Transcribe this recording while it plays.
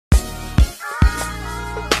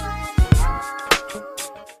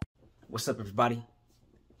What's up, everybody?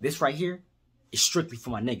 This right here is strictly for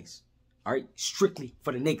my niggas. Alright? Strictly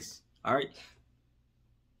for the niggas. Alright?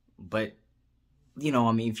 But, you know,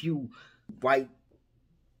 I mean, if you white,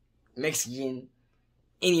 Mexican,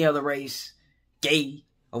 any other race, gay,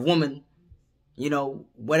 a woman, you know,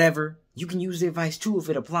 whatever, you can use the advice too if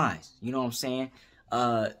it applies. You know what I'm saying?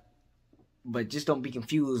 But just don't be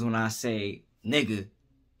confused when I say nigga,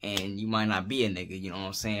 and you might not be a nigga, you know what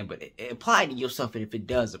I'm saying? But it apply to yourself if it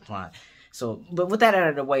does apply. So, but with that out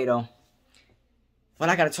of the way, though, what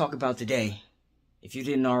I got to talk about today, if you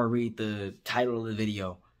didn't already read the title of the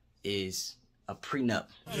video, is a prenup.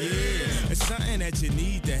 Yeah, it's something that you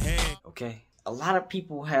need to have. Okay? A lot of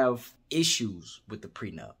people have issues with the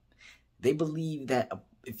prenup. They believe that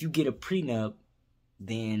if you get a prenup,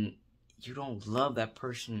 then you don't love that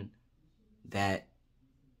person that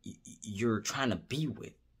you're trying to be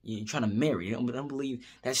with. You're trying to marry. You don't believe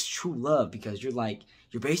that's true love, because you're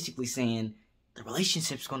basically saying the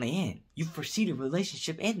relationship's going to end. You foresee the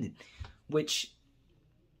relationship ending, which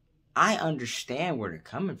I understand where they're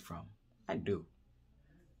coming from. I do.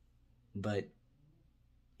 But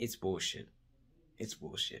it's bullshit. It's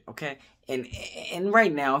bullshit, okay? And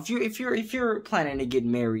right now, if you're planning to get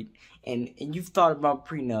married and you've thought about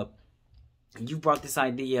prenup, and you brought this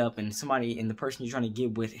idea up, and the person you're trying to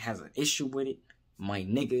get with has an issue with it, my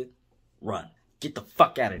nigga, run. Get the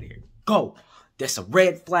fuck out of there. Go. That's a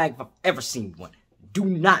red flag if I've ever seen one. Do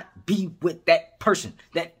not be with that person,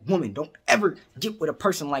 that woman. Don't ever get with a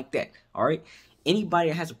person like that, all right? Anybody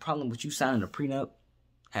that has a problem with you signing a prenup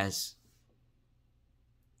has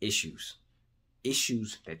issues.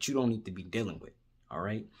 Issues that you don't need to be dealing with, all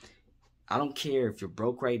right? I don't care if you're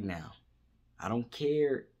broke right now. I don't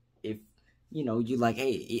care if, you know, you're like,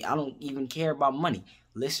 hey, I don't even care about money.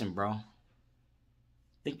 Listen, bro.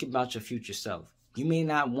 Think about your future self. You may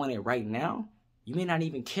not want it right now. You may not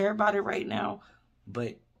even care about it right now.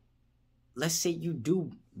 But let's say you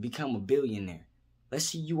do become a billionaire. Let's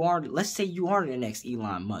say you are the next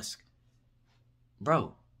Elon Musk.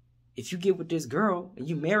 Bro, if you get with this girl and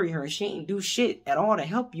you marry her and she ain't do shit at all to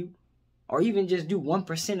help you, or even just do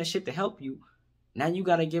 1% of shit to help you, now you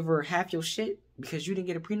gotta give her half your shit because you didn't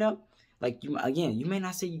get a prenup. Like, you may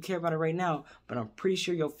not say you care about it right now, but I'm pretty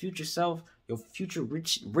sure your future self, your future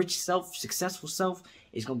rich self, successful self,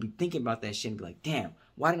 is going to be thinking about that shit and be like, damn,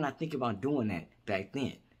 why didn't I think about doing that back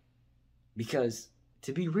then? Because,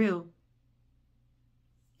 to be real,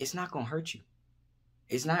 it's not going to hurt you.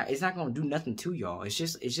 It's not going to do nothing to y'all. It's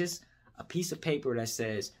just a piece of paper that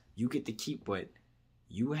says you get to keep what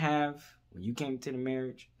you have when you came to the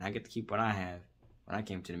marriage, and I get to keep what I have when I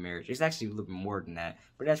came to the marriage. It's actually a little bit more than that,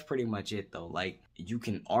 but that's pretty much it, though. Like, you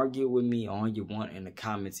can argue with me all you want in the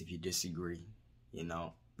comments if you disagree. You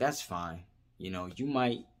know, that's fine. You know, you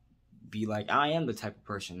might be like, I am the type of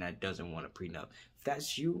person that doesn't want a prenup. If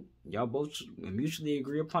that's you, y'all both mutually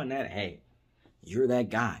agree upon that, hey, you're that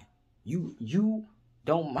guy. You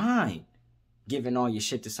don't mind giving all your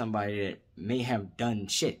shit to somebody that may have done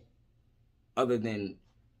shit other than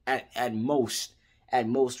at most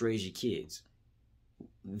raise your kids.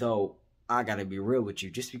 Though, I gotta be real with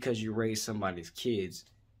you, just because you raise somebody's kids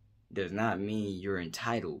does not mean you're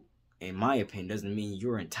entitled, in my opinion, doesn't mean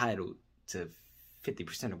you're entitled to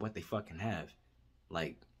 50% of what they fucking have.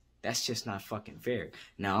 Like, that's just not fucking fair.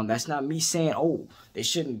 Now, that's not me saying, oh, they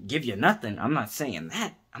shouldn't give you nothing. I'm not saying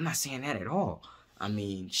that. I'm not saying that at all. I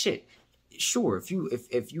mean, shit. Sure, if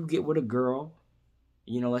you get with a girl,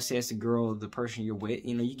 you know, let's say it's a girl, the person you're with,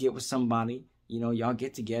 you know, you get with somebody, you know, y'all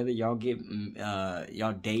get together, y'all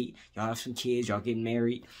date, y'all have some kids, y'all get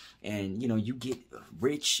married, and, you know, you get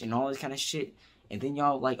rich and all this kind of shit, and then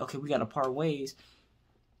y'all like, okay, we gotta part ways.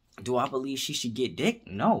 Do I believe she should get dick?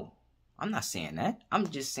 No. I'm not saying that. I'm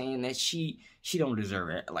just saying that she don't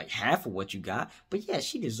deserve it, like half of what you got, but yeah,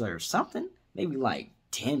 she deserves something. Maybe like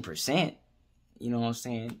 10%. You know what I'm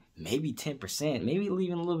saying? Maybe 10%, maybe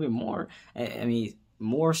even a little bit more. I mean,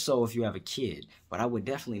 more so if you have a kid, but I would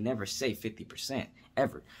definitely never say 50%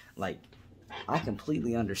 ever. Like, I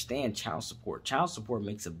completely understand child support. Child support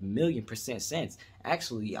makes 1,000,000% sense.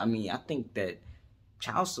 Actually, I mean, I think that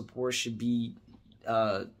child support should be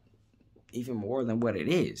even more than what it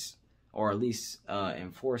is, or at least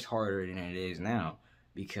enforced harder than it is now.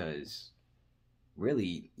 Because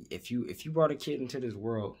really, if you brought a kid into this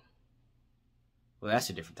world, well,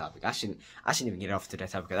 that's a different topic. I shouldn't even get off to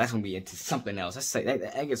that topic, because that's gonna be into something else. Let's say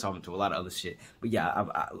that gets off into a lot of other shit. But yeah,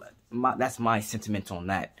 that's my sentiment on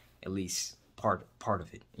that. At least part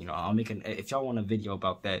of it. You know, I'll make if y'all want a video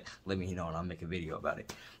about that, let me know and I'll make a video about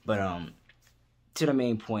it. But to the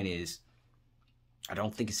main point is, I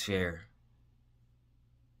don't think it's fair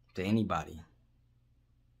to anybody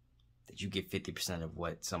that you get 50% of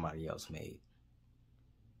what somebody else made.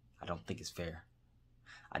 I don't think it's fair.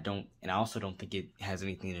 I also don't think it has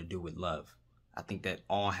anything to do with love. I think that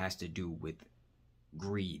all has to do with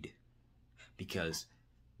greed. Because,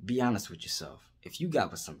 be honest with yourself. If you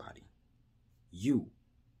got with somebody,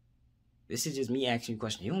 this is just me asking you a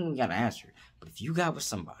question. You don't even got to answer it. But if you got with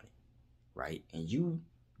somebody, right, and you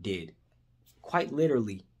did quite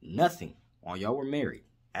literally nothing while y'all were married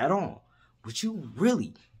at all, would you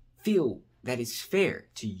really feel that it's fair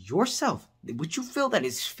to yourself? Would you feel that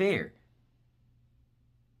it's fair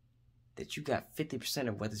that you got 50%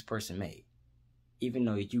 of what this person made, even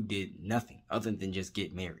though you did nothing other than just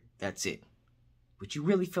get married? That's it. Would you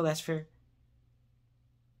really feel that's fair?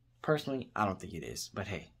 Personally, I don't think it is. But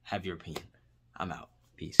hey, have your opinion. I'm out.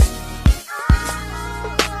 Peace.